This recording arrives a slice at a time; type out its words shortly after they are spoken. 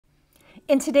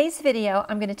In today's video,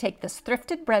 I'm going to take this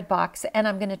thrifted bread box and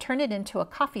I'm going to turn it into a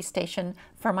coffee station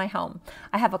for my home.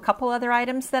 I have a couple other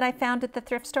items that I found at the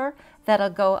thrift store that'll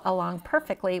go along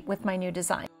perfectly with my new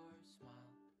design.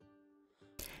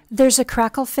 There's a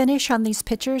crackle finish on these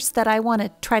pictures that I want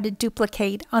to try to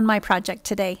duplicate on my project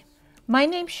today. My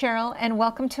name's Cheryl and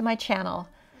welcome to my channel.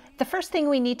 The first thing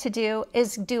we need to do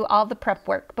is do all the prep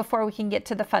work before we can get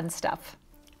to the fun stuff.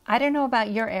 I don't know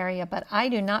about your area, but I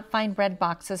do not find bread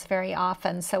boxes very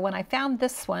often, so when I found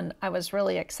this one, I was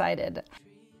really excited.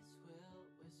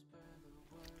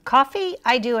 Coffee,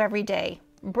 I do every day.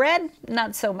 Bread,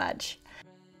 not so much.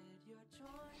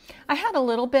 I had a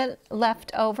little bit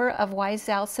left over of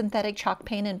Wiseout synthetic chalk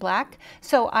paint in black,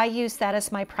 so I used that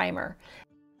as my primer.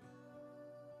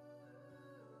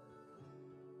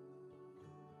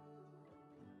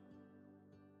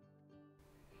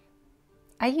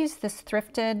 I use this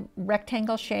thrifted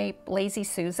rectangle shape Lazy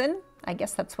Susan. I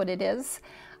guess that's what it is.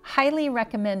 Highly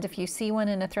recommend if you see one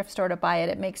in a thrift store to buy it.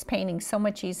 It makes painting so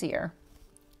much easier.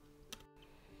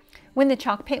 When the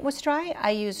chalk paint was dry, I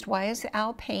used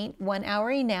Wiseout Paint 1 Hour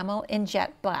Enamel in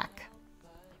jet black.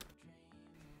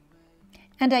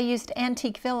 And I used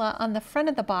Antique Villa on the front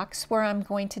of the box where I'm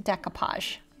going to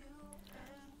decoupage.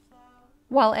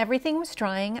 While everything was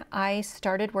drying, I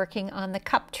started working on the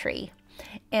cup tree.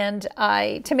 And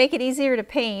to make it easier to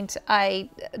paint, I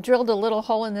drilled a little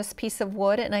hole in this piece of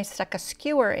wood and I stuck a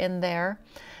skewer in there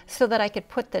so that I could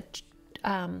put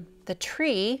the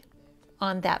tree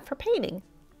on that for painting.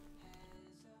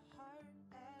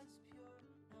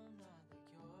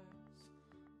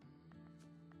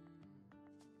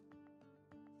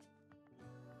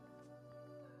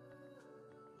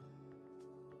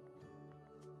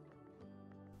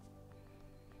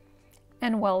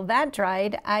 And while that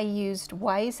dried, I used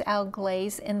Wiseout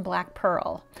Glaze in Black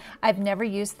Pearl. I've never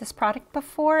used this product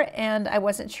before and I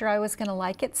wasn't sure I was going to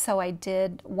like it, so I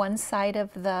did one side of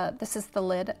this is the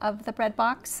lid of the bread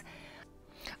box.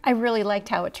 I really liked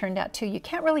how it turned out too. You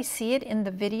can't really see it in the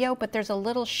video, but there's a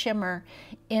little shimmer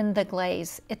in the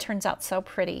glaze. It turns out so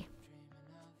pretty.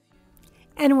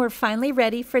 And we're finally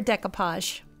ready for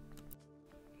decoupage.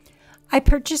 I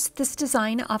purchased this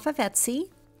design off of Etsy.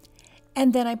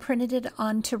 And then I printed it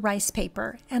onto rice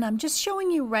paper. And I'm just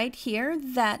showing you right here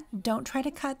that don't try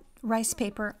to cut rice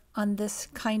paper on this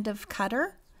kind of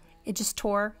cutter. It just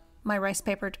tore my rice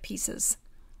paper to pieces.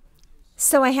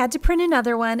 So I had to print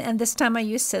another one, and this time I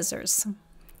used scissors.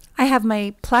 I have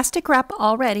my plastic wrap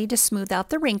all ready to smooth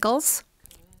out the wrinkles.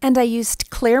 And I used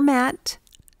clear matte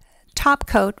top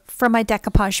coat for my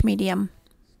decoupage medium.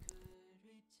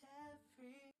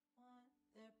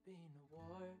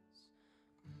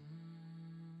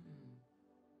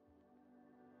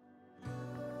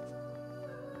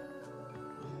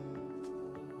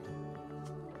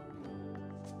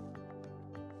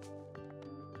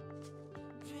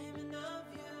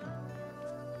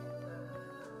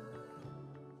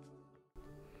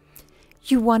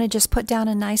 You want to just put down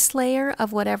a nice layer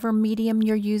of whatever medium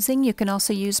you're using. You can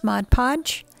also use Mod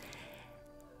Podge.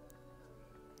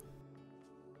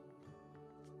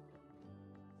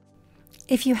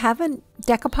 If you haven't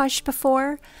decoupaged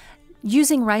before,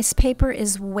 using rice paper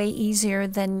is way easier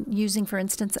than using, for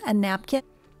instance, a napkin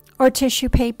or tissue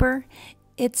paper.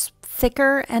 It's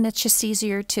thicker and it's just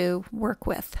easier to work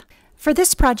with. For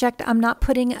this project, I'm not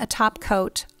putting a top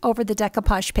coat over the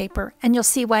decoupage paper, and you'll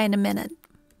see why in a minute.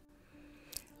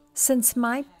 Since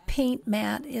my paint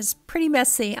mat is pretty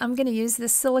messy, I'm going to use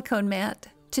this silicone mat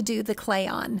to do the clay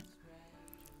on.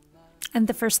 And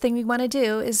the first thing we want to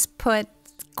do is put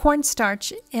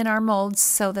cornstarch in our molds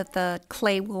so that the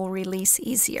clay will release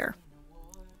easier.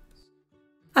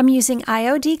 I'm using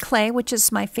IOD clay, which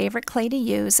is my favorite clay to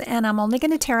use, and I'm only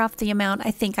going to tear off the amount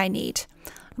I think I need.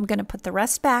 I'm going to put the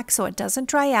rest back so it doesn't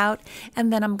dry out,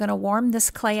 and then I'm going to warm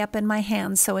this clay up in my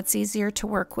hands so it's easier to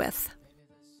work with.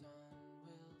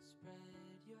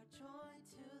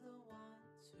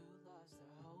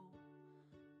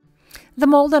 The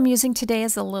mold I'm using today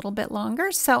is a little bit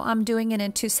longer, so I'm doing it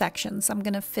in 2 sections. I'm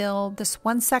going to fill this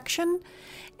one section,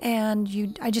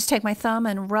 and I just take my thumb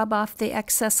and rub off the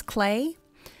excess clay,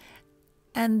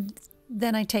 and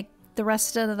then I take the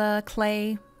rest of the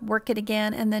clay, work it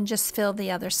again, and then just fill the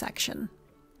other section.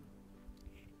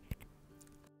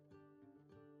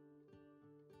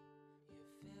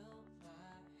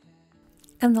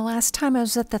 And the last time I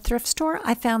was at the thrift store,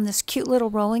 I found this cute little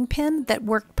rolling pin that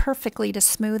worked perfectly to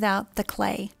smooth out the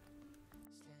clay.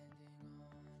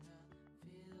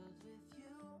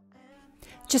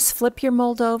 Just flip your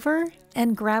mold over,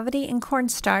 and gravity and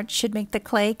cornstarch should make the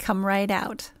clay come right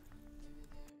out.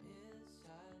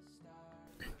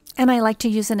 And I like to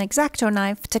use an X-Acto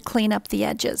knife to clean up the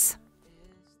edges.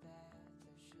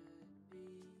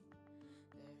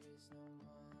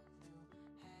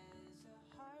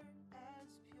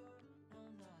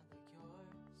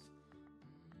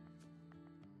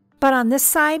 But on this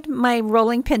side, my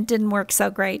rolling pin didn't work so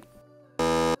great.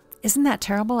 Isn't that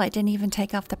terrible? I didn't even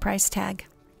take off the price tag.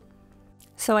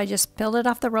 So I just peeled it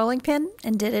off the rolling pin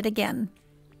and did it again.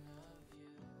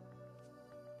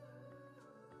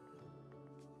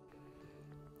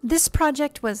 This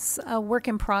project was a work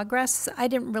in progress. I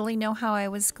didn't really know how I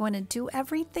was going to do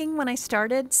everything when I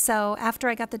started. So after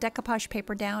I got the decoupage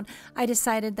paper down, I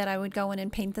decided that I would go in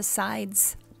and paint the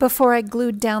sides before I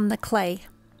glued down the clay.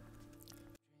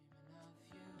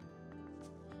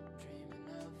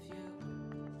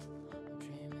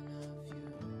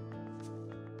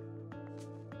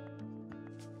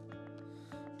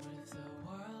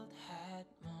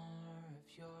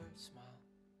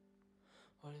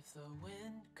 What if the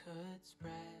wind could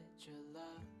spread your love?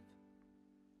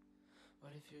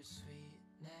 What if your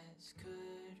sweetness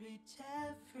could reach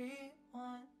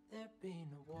everyone? There'd be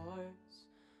no wars.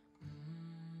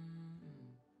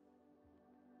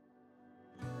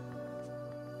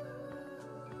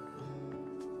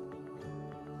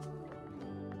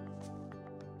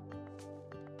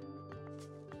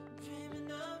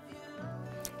 Dreaming of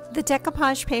you. The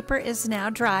decoupage paper is now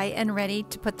dry and ready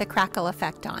to put the crackle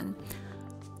effect on.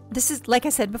 This is, like I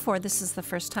said before, this is the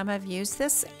first time I've used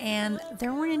this, and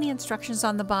there weren't any instructions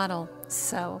on the bottle.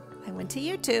 So I went to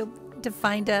YouTube to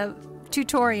find a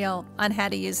tutorial on how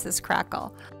to use this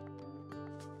crackle.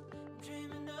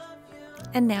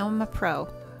 And now I'm a pro.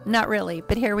 Not really,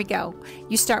 but here we go.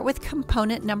 You start with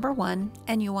component number 1,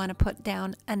 and you want to put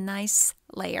down a nice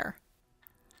layer.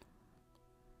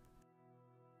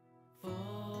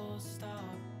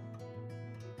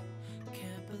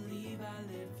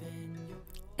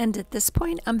 And at this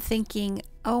point, I'm thinking,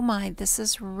 oh my, this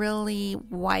is really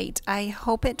white. I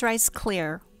hope it dries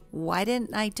clear. Why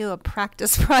didn't I do a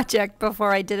practice project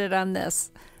before I did it on this?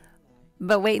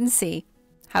 But wait and see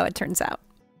how it turns out.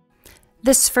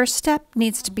 This first step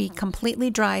needs to be completely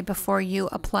dry before you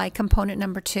apply component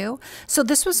number 2. So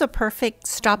this was a perfect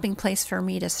stopping place for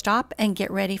me to stop and get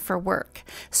ready for work.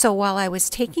 So while I was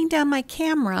taking down my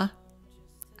camera,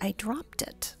 I dropped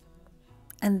it.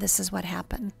 And this is what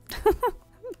happened.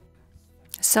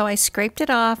 So I scraped it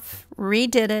off,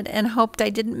 redid it, and hoped I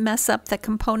didn't mess up the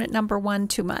component number 1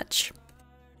 too much.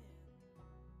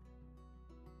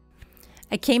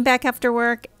 I came back after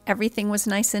work, everything was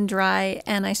nice and dry,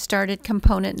 and I started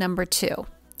component number 2.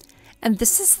 And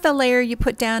this is the layer you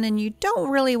put down, and you don't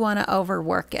really want to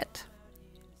overwork it.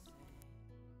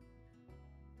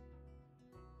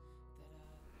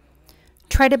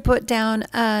 Try to put down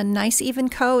a nice even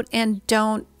coat and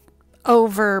don't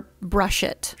over brush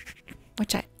it.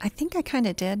 Which I think I kind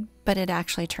of did, but it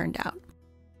actually turned out.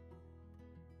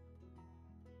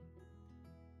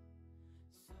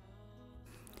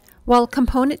 While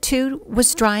component 2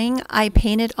 was drying, I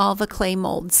painted all the clay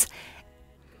molds.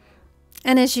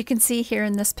 And as you can see here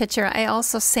in this picture, I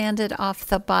also sanded off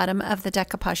the bottom of the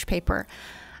decoupage paper.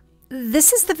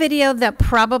 This is the video that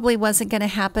probably wasn't going to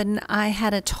happen. I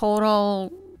had a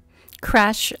total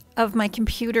crash of my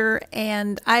computer,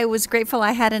 and I was grateful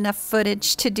I had enough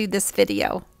footage to do this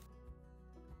video.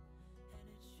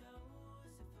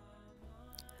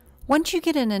 Once you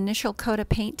get an initial coat of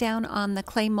paint down on the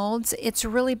clay molds, it's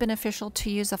really beneficial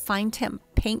to use a fine tip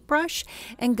paintbrush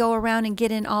and go around and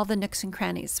get in all the nooks and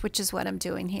crannies, which is what I'm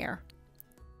doing here.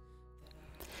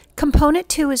 Component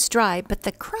 2 is dry, but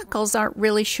the crackles aren't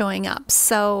really showing up.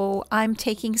 So I'm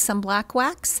taking some black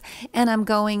wax and I'm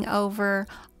going over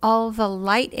all the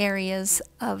light areas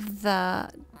of the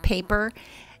paper,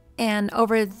 and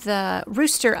over the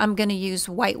rooster I'm going to use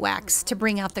white wax to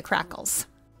bring out the crackles.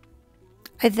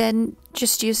 I then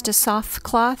just used a soft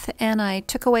cloth and I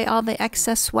took away all the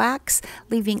excess wax,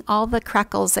 leaving all the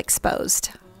crackles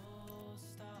exposed.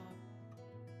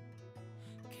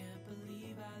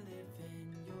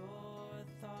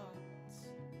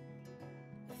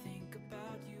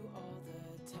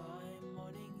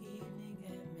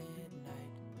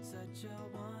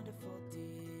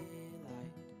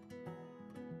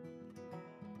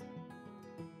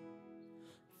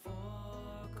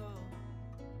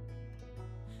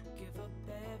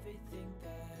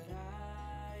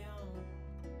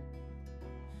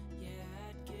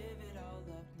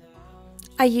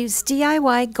 I used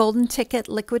DIY Golden Ticket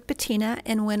liquid patina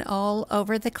and went all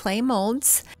over the clay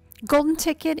molds. Golden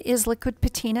Ticket is liquid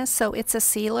patina, so it's a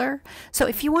sealer. So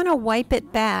if you want to wipe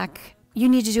it back, you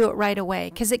need to do it right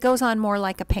away because it goes on more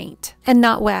like a paint and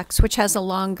not wax, which has a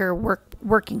longer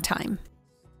working time.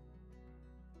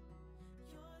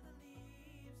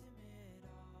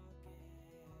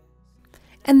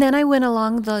 And then I went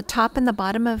along the top and the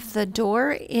bottom of the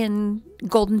door in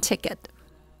golden ticket.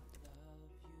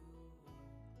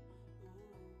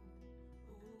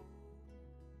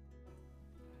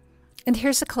 And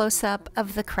here's a close-up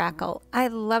of the Crackle. I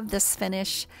love this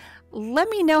finish. Let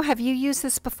me know, have you used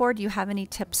this before? Do you have any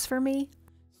tips for me?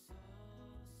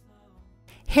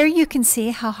 Here you can see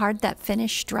how hard that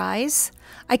finish dries.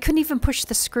 I couldn't even push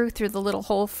the screw through the little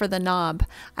hole for the knob.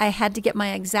 I had to get my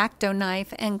X-Acto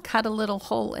knife and cut a little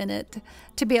hole in it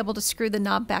to be able to screw the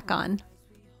knob back on.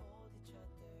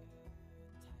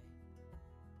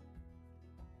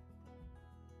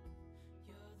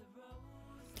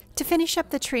 To finish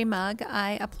up the tree mug,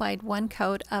 I applied 1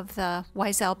 coat of the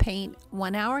YSL paint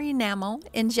 1 hour enamel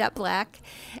in jet black,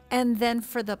 and then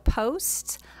for the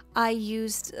posts, I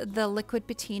used the liquid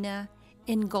patina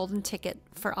in golden ticket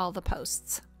for all the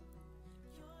posts.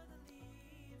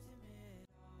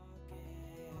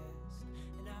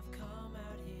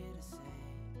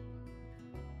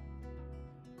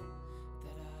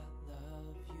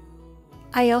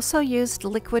 I also used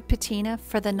liquid patina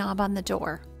for the knob on the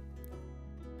door,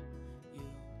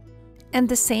 and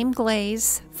the same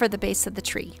glaze for the base of the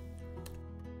tree.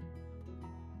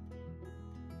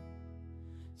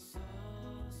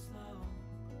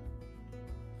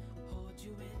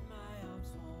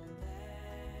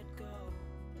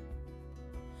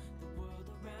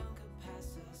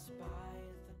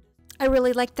 I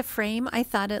really liked the frame. I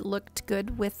thought it looked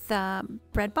good with the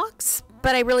bread box,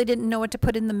 but I really didn't know what to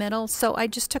put in the middle, so I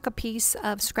just took a piece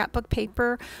of scrapbook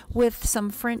paper with some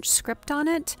French script on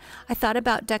it. I thought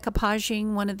about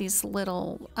decoupaging one of these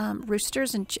little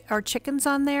roosters or chickens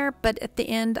on there, but at the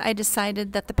end I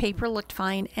decided that the paper looked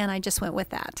fine and I just went with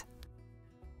that.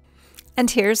 And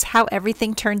here's how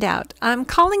everything turned out. I'm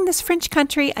calling this French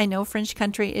country. I know French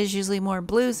country is usually more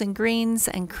blues and greens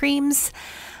and creams,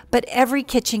 but every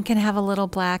kitchen can have a little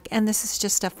black, and this is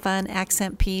just a fun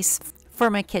accent piece for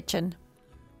my kitchen.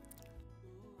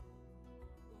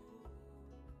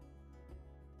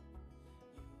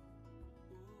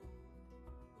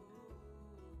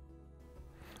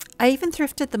 I even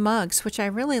thrifted the mugs, which I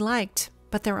really liked,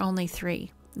 but there were only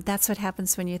 3. That's what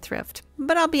happens when you thrift.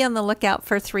 But I'll be on the lookout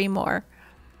for 3 more.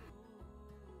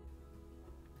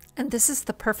 And this is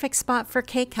the perfect spot for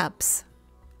K-cups.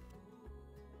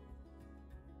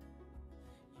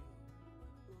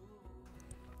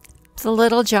 The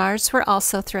little jars were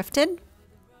also thrifted.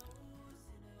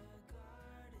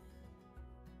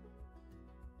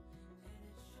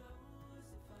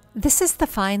 This is the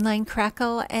fine line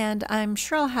Crackle, and I'm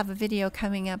sure I'll have a video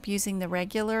coming up using the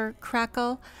regular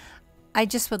Crackle. I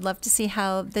just would love to see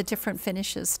how the different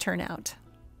finishes turn out.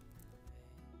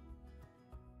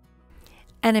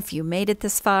 And if you made it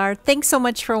this far, thanks so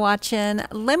much for watching.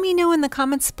 Let me know in the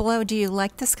comments below, do you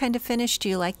like this kind of finish? Do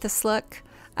you like this look?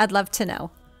 I'd love to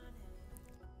know.